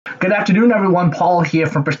Good afternoon, everyone. Paul here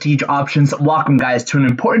from Prestige Options. Welcome, guys, to an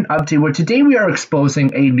important update where today we are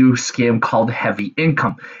exposing a new scam called heavy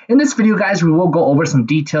income. In this video, guys, we will go over some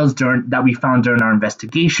details that we found during our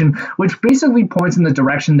investigation, which basically points in the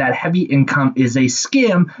direction that heavy income is a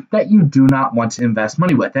scam that you do not want to invest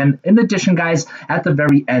money with. And in addition, guys, at the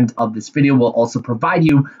very end of this video, we'll also provide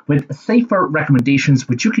you with safer recommendations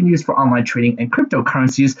which you can use for online trading and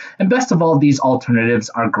cryptocurrencies. And best of all, these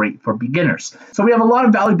alternatives are great for beginners. So we have a lot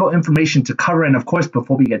of valuable information to cover, and of course,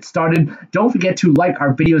 before we get started, don't forget to like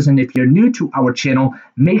our videos, and if you're new to our channel,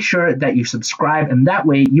 make sure that you subscribe, and that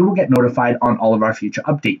way you will get notified on all of our future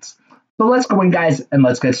updates. So let's go in, guys, and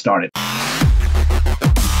let's get started.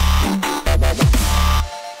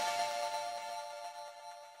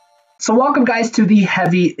 So welcome, guys, to the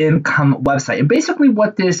Heavy Income website. And basically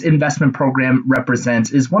what this investment program represents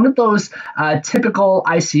is one of those typical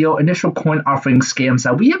ICO, initial coin offering scams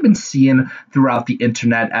that we have been seeing throughout the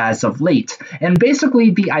internet as of late. And basically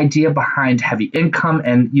the idea behind Heavy Income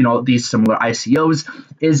and, these similar ICOs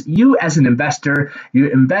is you as an investor, you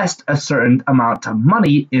invest a certain amount of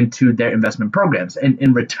money into their investment programs. And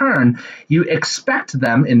in return, you expect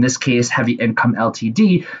them, in this case, Heavy Income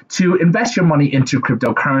Ltd, to invest your money into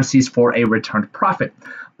cryptocurrencies for a returned profit.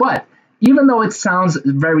 But even though it sounds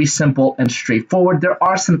very simple and straightforward, there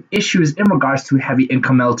are some issues in regards to Heavy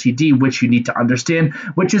Income Ltd which you need to understand,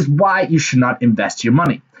 which is why you should not invest your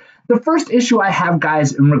money. The first issue I have,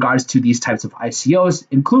 guys, in regards to these types of ICOs,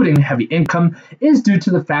 including Heavy Income, is due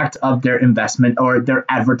to the fact of their investment or their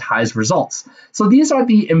advertised results. So these are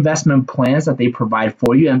the investment plans that they provide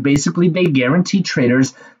for you, and basically they guarantee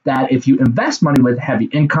traders that if you invest money with Heavy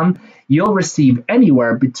Income, you'll receive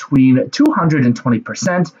anywhere between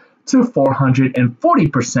 220% to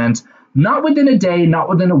 440%, not within a day, not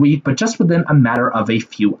within a week, but just within a matter of a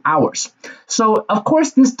few hours. So, of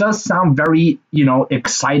course, this does sound very,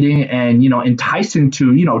 exciting and, enticing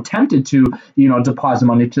to, tempted to, deposit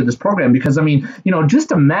money to this program. Because, I mean,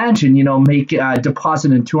 just imagine,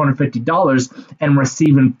 depositing $250 and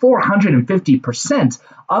receiving 450%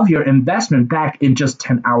 of your investment back in just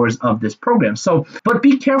 10 hours of this program. So, but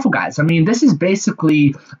be careful, guys. I mean, this is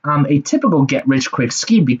basically a typical get-rich-quick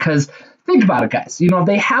scheme because think about it, guys.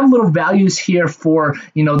 They have little values here for,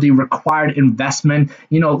 the required investment.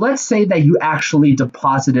 Let's say that you actually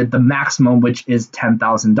deposited the maximum, which is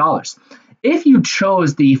 $10,000. If you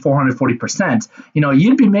chose the 440%,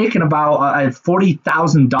 you'd be making about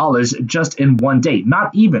 $40,000 just in one day,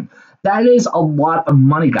 not even. That is a lot of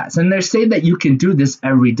money, guys. And they say that you can do this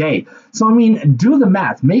every day. So, I mean, do the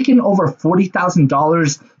math. Making over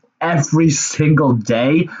 $40,000 every single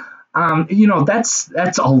day,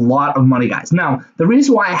 that's a lot of money, guys. Now, the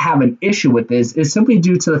reason why I have an issue with this is simply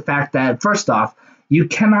due to the fact that, first off, you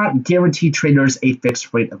cannot guarantee traders a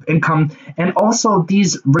fixed rate of income. And also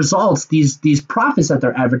these results, these profits that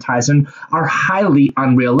they're advertising are highly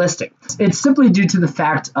unrealistic. It's simply due to the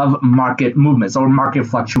fact of market movements or market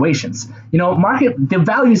fluctuations. The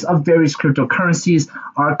values of various cryptocurrencies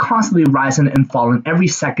are constantly rising and falling every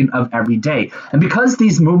second of every day. And because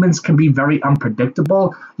these movements can be very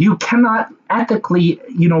unpredictable, you cannot ethically,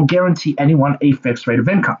 guarantee anyone a fixed rate of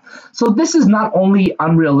income. So this is not only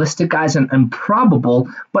unrealistic, guys, and improbable,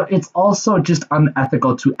 but it's also just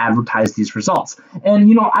unethical to advertise these results.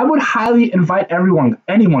 And, I would highly invite anyone,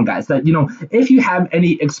 guys, that, if you have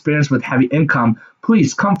any experience with Heavy Income,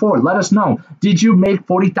 please come forward. Let us know. Did you make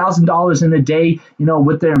 $40,000 in a day,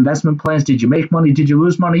 with their investment plans? Did you make money? Did you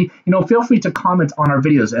lose money? Feel free to comment on our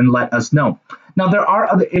videos and let us know. Now, there are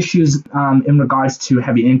other issues in regards to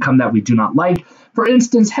Heavy Income that we do not like. For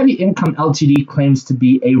instance, Heavy Income Ltd claims to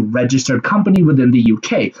be a registered company within the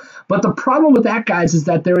UK. But the problem with that, guys, is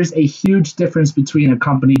that there is a huge difference between a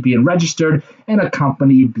company being registered and a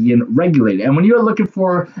company being regulated. And when you're looking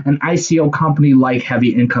for an ICO company like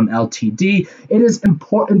Heavy Income Ltd, it is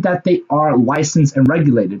important that they are licensed and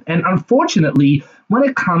regulated. And unfortunately, when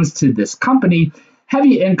it comes to this company,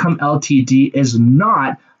 Heavy Income Ltd is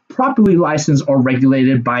not properly licensed or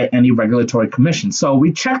regulated by any regulatory commission. So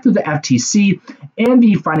we checked through the FTC and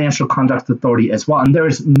the Financial Conduct Authority as well, and there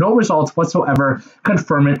is no results whatsoever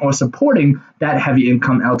confirming or supporting that Heavy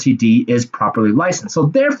Income Ltd is properly licensed. So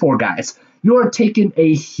therefore, guys, you're taking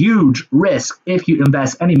a huge risk if you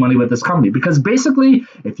invest any money with this company, because basically,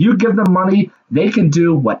 if you give them money, they can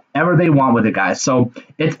do whatever they want with it, guys. So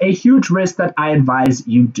it's a huge risk that I advise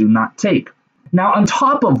you do not take. Now, on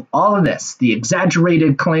top of all of this, the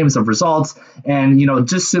exaggerated claims of results, and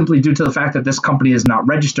just simply due to the fact that this company is not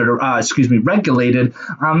registered or regulated,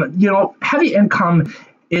 Heavy Income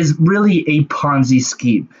is really a Ponzi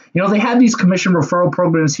scheme. They have these commission referral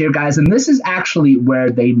programs here, guys, and this is actually where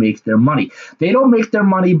they make their money. They don't make their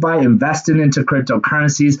money by investing into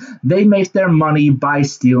cryptocurrencies. They make their money by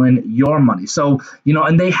stealing your money. So,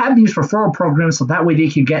 and they have these referral programs so that way they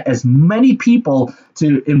can get as many people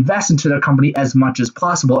to invest into their company as much as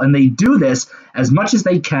possible. And they do this as much as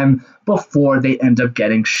they can before they end up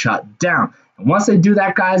getting shut down. And once they do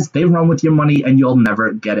that, guys, they run with your money and you'll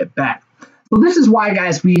never get it back. So this is why,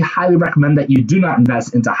 guys, we highly recommend that you do not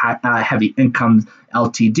invest into heavy income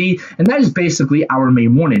LTD. And that is basically our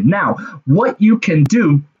main warning. Now, what you can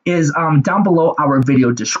do is down below our video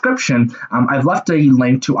description, I've left a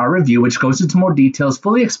link to our review, which goes into more details,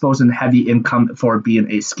 fully exposing heavy income for being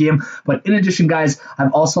a scam. But in addition, guys,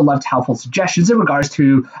 I've also left helpful suggestions in regards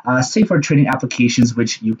to safer trading applications,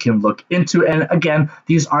 which you can look into. And again,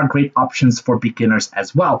 these are great options for beginners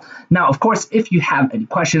as well. Now, of course, if you have any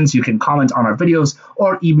questions, you can comment on our videos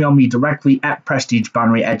or email me directly at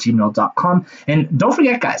prestigeboundary@gmail.com. And don't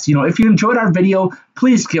forget, guys, if you enjoyed our video,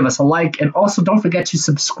 please give us a like, and also don't forget to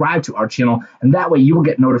subscribe to our channel, and that way you will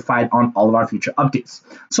get notified on all of our future updates.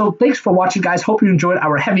 So thanks for watching, guys. Hope you enjoyed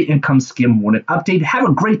our heavy income scam warning update. Have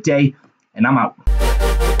a great day, and I'm out.